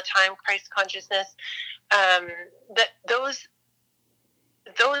all the time, Christ consciousness. That those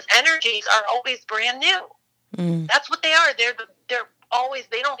energies are always brand new. That's what they are. They're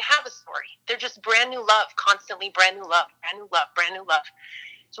they don't have a story. They're just brand new love, constantly brand new love, brand new love, brand new love.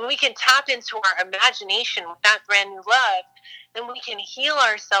 So when we can tap into our imagination with that brand new love, then we can heal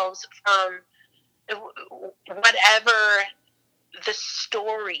ourselves from whatever the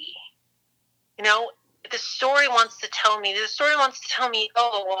story, the story wants to tell me.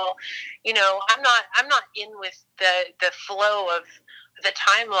 Oh, well, I'm not in with the flow of the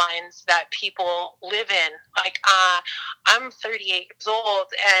timelines that people live in. Like, I'm 38 years old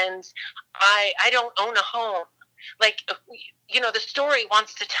and I don't own a home. Like, the story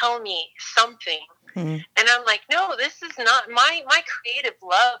wants to tell me something. Mm-hmm. And I'm like, no, this is not my creative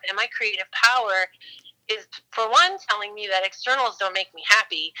love, and my creative power is, for one, telling me that externals don't make me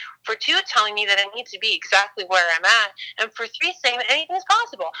happy, for two, telling me that I need to be exactly where I'm at, and for three, saying that anything is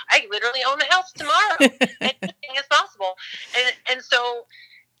possible. I literally own a house tomorrow. Anything is possible. And so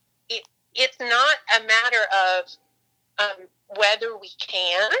it's not a matter of whether we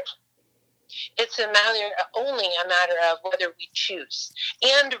can. It's only a matter of whether we choose,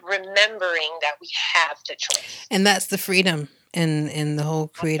 and remembering that we have the choice. And that's the freedom in the whole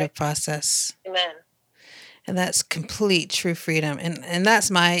creative process. Amen. And that's complete true freedom. And that's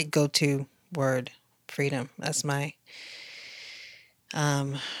my go-to word, freedom. That's my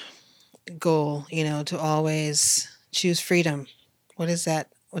goal, to always choose freedom. What does that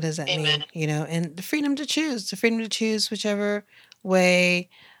Amen. mean? And the freedom to choose whichever way,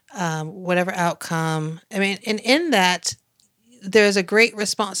 whatever outcome. I mean, and in that, there's a great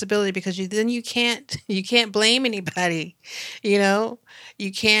responsibility, because you can't blame anybody,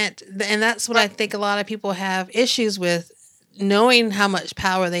 you can't. And that's what I think a lot of people have issues with, knowing how much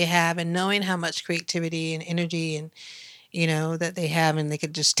power they have and knowing how much creativity and energy and, that they have, and they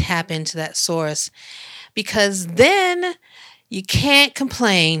could just tap into that source, because then you can't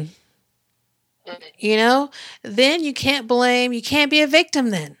complain, then you can't blame, you can't be a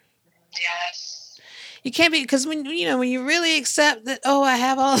victim then. Yes. You can't be, because when you really accept that, oh, I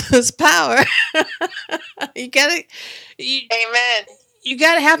have all this power, Amen. You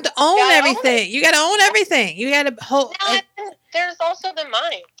gotta have to own everything. You gotta own everything. You gotta hold. There's also the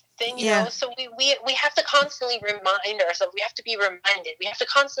mind thing, So we have to constantly remind ourselves. We have to be reminded. We have to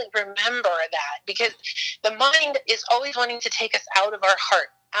constantly remember that, because the mind is always wanting to take us out of our heart,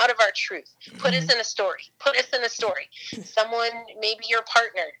 out of our truth. Put us in a story. Someone, maybe your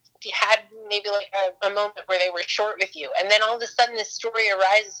partner, had maybe like a moment where they were short with you, and then all of a sudden this story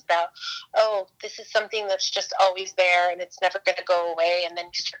arises about, oh, this is something that's just always there and it's never going to go away, and then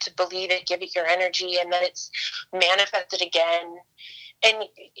you start to believe it, give it your energy, and then it's manifested again, and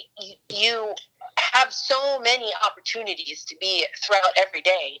you have so many opportunities to be, throughout every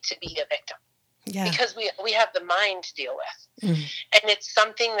day, to be a victim. Yeah. Because we have the mind to deal with. Mm. And it's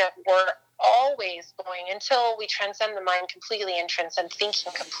something that we're always going, until we transcend the mind completely and transcend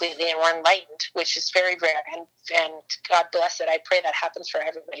thinking completely, and we're enlightened, which is very rare. And God bless it. I pray that happens for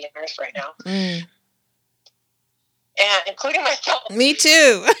everybody on earth right now. Mm. And including myself. Me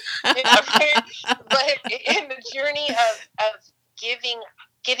too. But in the journey of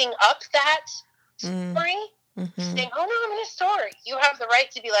giving up that story, saying, oh no, I'm in a story. You have the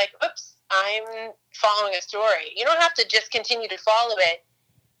right to be like, oops, I'm following a story. You don't have to just continue to follow it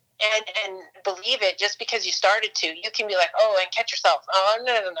and believe it just because you started to. You can be like, oh, and catch yourself. Oh,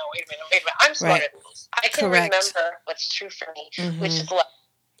 no, wait a minute. I'm smarter than this. I can remember what's true for me, which is love.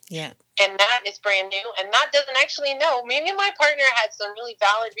 Yeah. And that is brand new. And that doesn't actually know. Maybe my partner had some really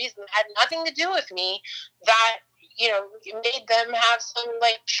valid reason that had nothing to do with me, that, made them have some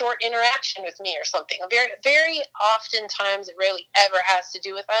like short interaction with me or something. Very, very often times it rarely ever has to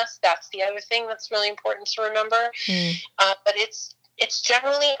do with us. That's the other thing that's really important to remember. But it's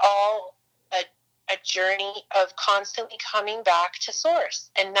generally all a journey of constantly coming back to source.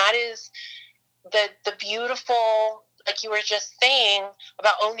 And that is the beautiful, like you were just saying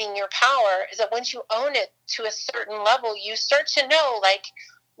about owning your power, is that once you own it to a certain level, you start to know, like,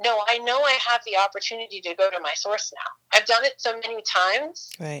 no, I know I have the opportunity to go to my source now. I've done it so many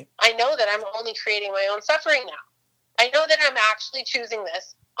times. Right. I know that I'm only creating my own suffering now. I know that I'm actually choosing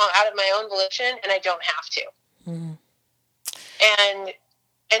this out of my own volition, and I don't have to. Mm.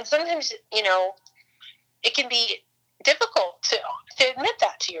 And sometimes, it can be difficult to admit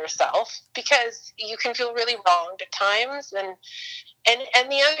that to yourself, because you can feel really wronged at times. And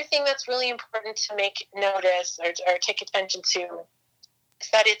the other thing that's really important to make notice or take attention to is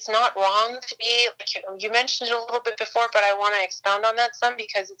that it's not wrong to be, like you mentioned it a little bit before, but I want to expound on that some,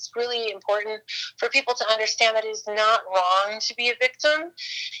 because it's really important for people to understand that it is not wrong to be a victim.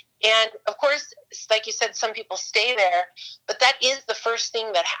 And of course, like you said, some people stay there, but that is the first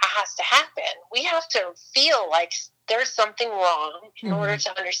thing that has to happen. We have to feel like there's something wrong in order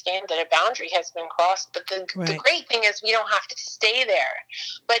to understand that a boundary has been crossed. But the great thing is we don't have to stay there.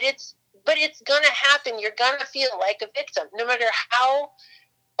 But it's going to happen. You're going to feel like a victim, no matter how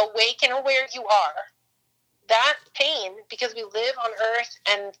awake and aware you are. That pain, because we live on earth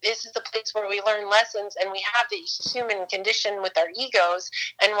and this is the place where we learn lessons, and we have this human condition with our egos,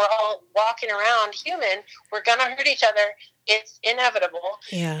 and we're all walking around human, we're going to hurt each other. It's inevitable.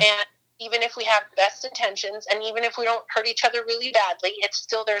 Yeah. And even if we have the best intentions, and even if we don't hurt each other really badly, it's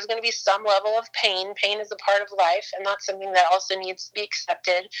still, there's going to be some level of pain. Pain is a part of life, and that's something that also needs to be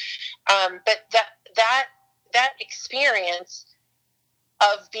accepted. But that experience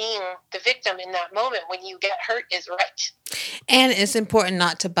of being the victim in that moment when you get hurt is right. And it's important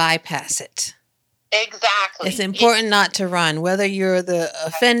not to bypass it. Exactly. It's important not to run, whether you're the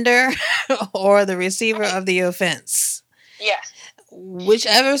offender or the receiver of the offense. Yes.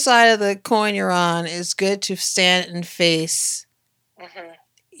 Whichever side of the coin you're on, it's good to stand and face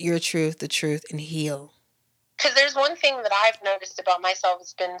your truth, the truth, and heal. Because there's one thing that I've noticed about myself.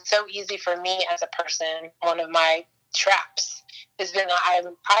 It's been so easy for me as a person. One of my traps has been I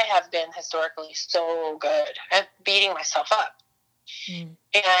have been historically so good at beating myself up.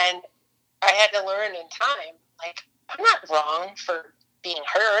 And I had to learn in time, like, I'm not wrong for being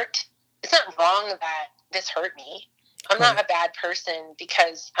hurt. It's not wrong that this hurt me. I'm not a bad person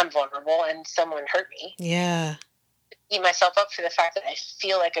because I'm vulnerable and someone hurt me. Yeah. Beat myself up for the fact that I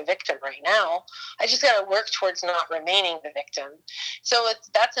feel like a victim right now. I just got to work towards not remaining the victim. So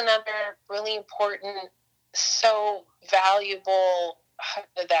that's another really important, so valuable,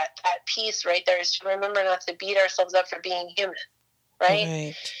 that piece right there is to remember not to beat ourselves up for being human,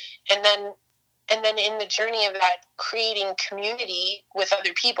 right? And then in the journey of that, creating community with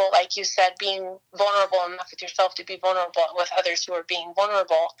other people, like you said, being vulnerable enough with yourself to be vulnerable with others who are being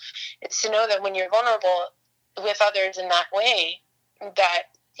vulnerable. It's to know that when you're vulnerable with others in that way, that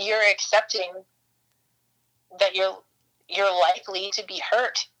you're accepting that you're likely to be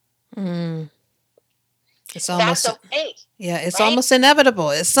hurt. It's almost, that's okay. Yeah, it's almost inevitable.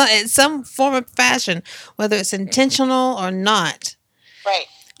 It's some form of fashion, whether it's intentional or not. Right.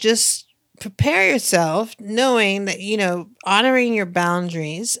 Just prepare yourself, knowing that, honoring your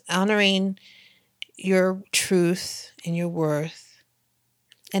boundaries, honoring your truth and your worth,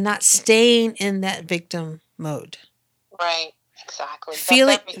 and not staying in that victim mode. Right. Exactly.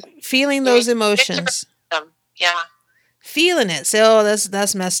 Feeling those emotions. Yeah. Feeling it. Say, oh,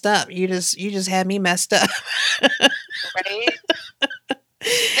 that's messed up. You just had me messed up. Right.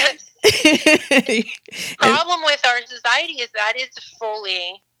 Problem with our society is that it's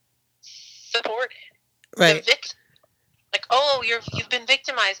fully supported. Right. The victim, like, oh, you've been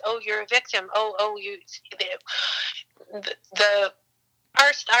victimized. Oh, you're a victim. Our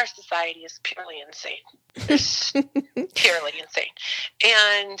society is purely insane. Purely insane.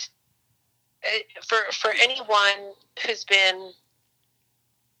 And for anyone who's been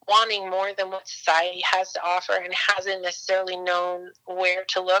wanting more than what society has to offer and hasn't necessarily known where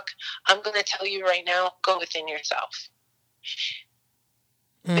to look, I'm going to tell you right now, go within yourself.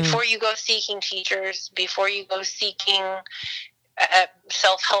 Before you go seeking teachers, before you go seeking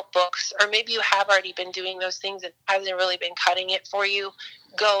self-help books, or maybe you have already been doing those things and hasn't really been cutting it for you,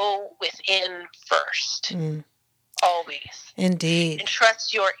 go within first. Always. Indeed. And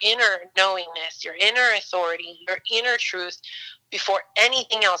trust your inner knowingness, your inner authority, your inner truth before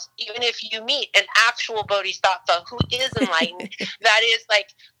anything else. Even if you meet an actual bodhisattva who is enlightened, that is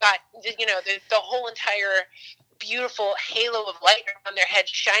like got, the whole entire beautiful halo of light around their head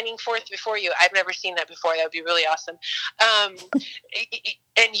shining forth before you. I've never seen that before. That would be really awesome. And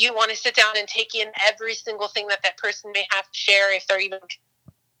you want to sit down and take in every single thing that person may have to share, if they're even...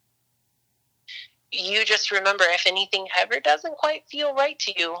 You just remember, if anything ever doesn't quite feel right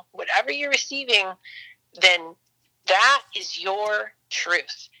to you, whatever you're receiving, then that is your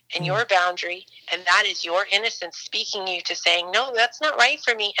truth and your boundary, and that is your innocence speaking you to saying, no, that's not right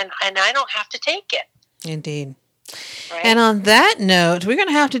for me, and I don't have to take it. Indeed. Right? And on that note, we're going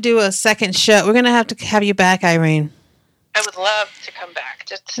to have to do a second show. We're going to have to have you back, Irene. I would love to come back.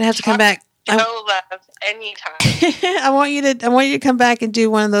 Just have to come back. No love anytime. I want you to come back and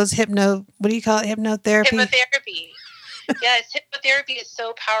do one of those what do you call it? Hypnotherapy? Hypnotherapy. Yes, hypnotherapy is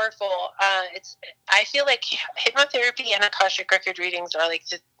so powerful. I feel like hypnotherapy and Akashic record readings are like,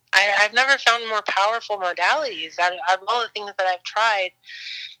 I've never found more powerful modalities out of all the things that I've tried.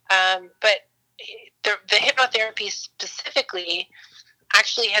 But the hypnotherapy specifically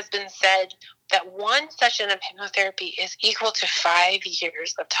actually has been said that one session of hypnotherapy is equal to 5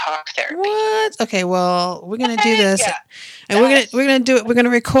 years of talk therapy. What? Okay, well, we're gonna do this, and we're gonna do it. We're gonna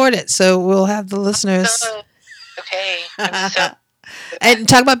record it, so we'll have the listeners. okay. I'm so And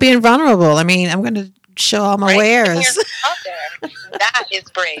talk about being vulnerable. I mean, I'm going to show all my wares. Out there. That is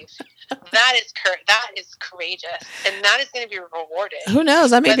brave. That is courageous, and that is going to be rewarded. Who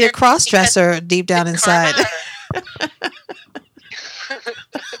knows? I may be a cross-dresser deep down inside.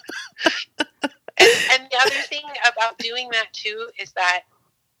 And the other thing about doing that too is that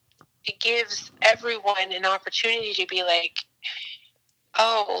it gives everyone an opportunity to be like,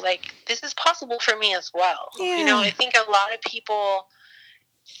 oh, like this is possible for me as well. Yeah. You know, I think a lot of people,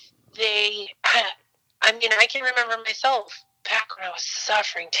 I can remember myself back when I was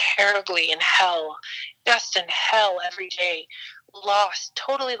suffering terribly in hell, just in hell every day,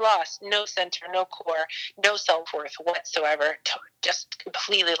 totally lost, no center, no core, no self-worth whatsoever, just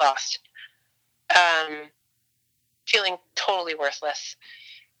completely lost, feeling totally worthless.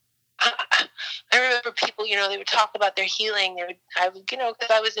 I remember people, you know, they would talk about their healing.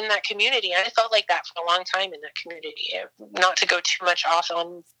 Because I was in that community, and I felt like that for a long time in that community. Not to go too much off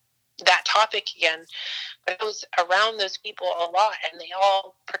on that topic again, but I was around those people a lot, and they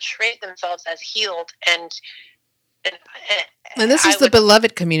all portrayed themselves as healed. And this is the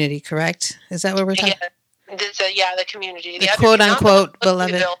beloved community, correct? Is that what we're talking about? The community. The quote-unquote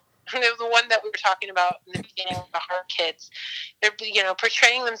beloved. The one that we were talking about in the beginning of the Heart Kids. They're,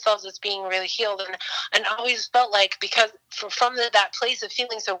 portraying themselves as being really healed. And I always felt like, because from that place of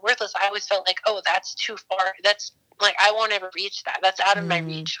feeling so worthless, I always felt like, oh, that's too far. That's like, I won't ever reach that. That's out of my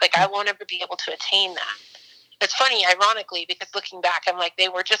reach. Like, I won't ever be able to attain that. It's funny, ironically, because looking back, I'm like, they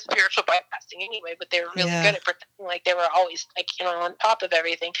were just spiritual bypassing anyway, but they were really good at pretending like they were always, like, on top of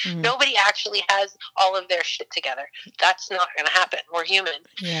everything. Nobody actually has all of their shit together. That's not going to happen. We're human.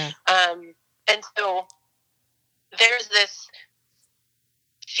 Yeah. And so there's this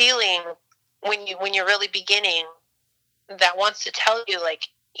feeling when you're really beginning that wants to tell you, like,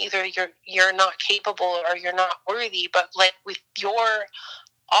 either you're not capable or you're not worthy, but like with your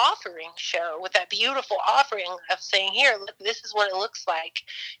offering show, with that beautiful offering of saying, here, look, this is what it looks like,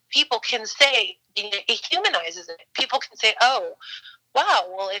 people can say, it humanizes it. People can say, oh, wow,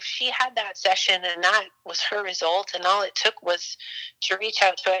 well, if she had that session and that was her result and all it took was to reach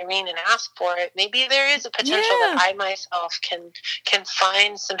out to Irene and ask for it, maybe there is a potential that I myself can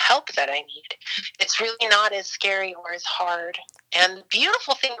find some help that I need. It's really not as scary or as hard. And the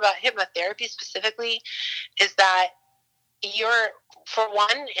beautiful thing about hypnotherapy specifically is that for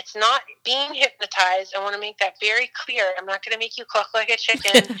one, it's not being hypnotized. I want to make that very clear. I'm not going to make you cluck like a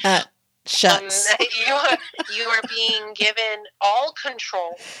chicken. Shucks. You are being given all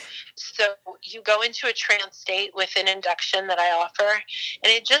control. So you go into a trance state with an induction that I offer,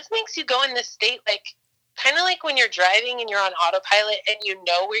 and it just makes you go in this state like, kind of like when you're driving and you're on autopilot and you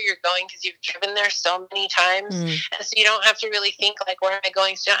know where you're going because you've driven there so many times. And so you don't have to really think like, where am I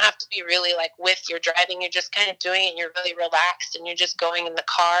going? So you don't have to be really like with your driving. You're just kind of doing it and you're really relaxed and you're just going in the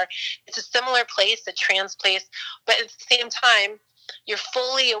car. It's a similar place, a trance place, but at the same time, you're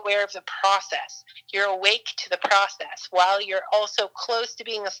fully aware of the process. You're awake to the process. While you're also close to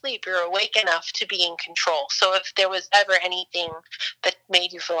being asleep, you're awake enough to be in control. So if there was ever anything that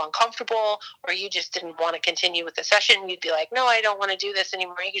made you feel uncomfortable or you just didn't want to continue with the session, you'd be like, no, I don't want to do this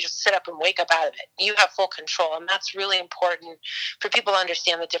anymore. You can just sit up and wake up out of it. You have full control. And that's really important for people to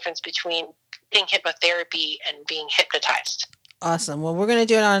understand the difference between getting hypnotherapy and being hypnotized. Awesome. Well, we're going to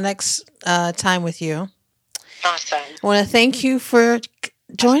do it on our next time with you. Awesome. I want to thank you for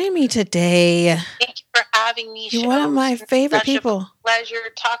joining me today. Thank you for having me. You're one of my favorite people. Pleasure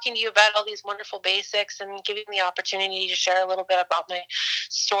talking to you about all these wonderful basics and giving me the opportunity to share a little bit about my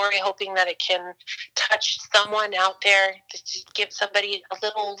story, hoping that it can touch someone out there, to give somebody a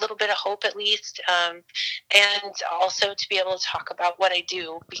little bit of hope at least, and also to be able to talk about what I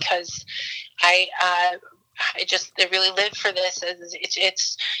do, because I really live for this.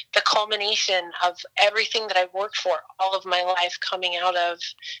 It's the culmination of everything that I've worked for all of my life, coming out of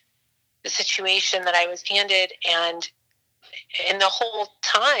the situation that I was handed. And in the whole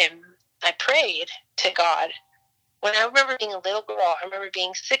time, I prayed to God. When I remember being a little girl, I remember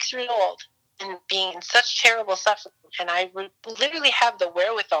being 6 years old and being in such terrible suffering. And I would literally have the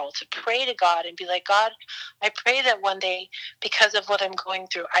wherewithal to pray to God and be like, God, I pray that one day, because of what I'm going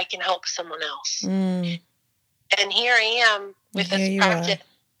through, I can help someone else. And here I am with this practice,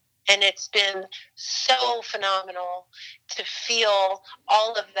 and it's been so phenomenal to feel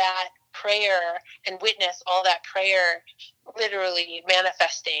all of that prayer and witness all that prayer literally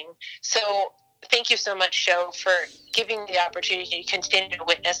manifesting. So thank you so much, Sho, for giving me the opportunity to continue to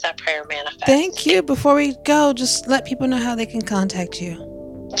witness that prayer manifest. Thank you. Before we go, just let people know how they can contact you.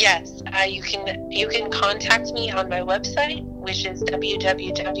 Yes, you can contact me on my website, which is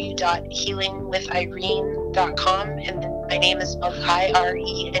www.healingwithirene.com. healingwithirene.com, and then my name is spelled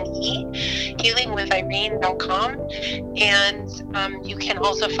Irene, healingwithirene.com. And you can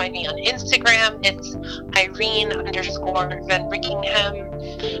also find me on Instagram. It's Irene_Van Rickingham.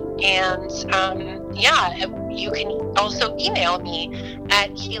 And you can also email me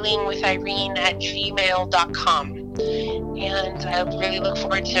at healingwithirene@gmail.com. And I really look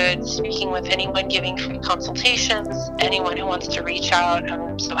forward to speaking with anyone giving free consultations, anyone who wants to reach out.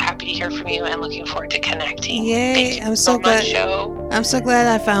 I'm so happy to hear from you and looking forward to connecting. Yay! Thank you I'm so glad. Joe. I'm so glad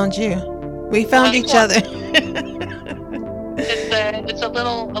I found you. We found each other. It's a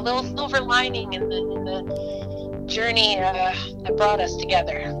little silver lining in the journey that brought us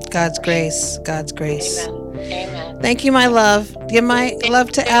together. God's grace. God's grace. Amen. Amen. Thank you, my love. Give my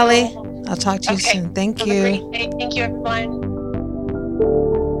love to Allie. I'll talk to you soon. Thank Have you. a great day. Thank you, everyone.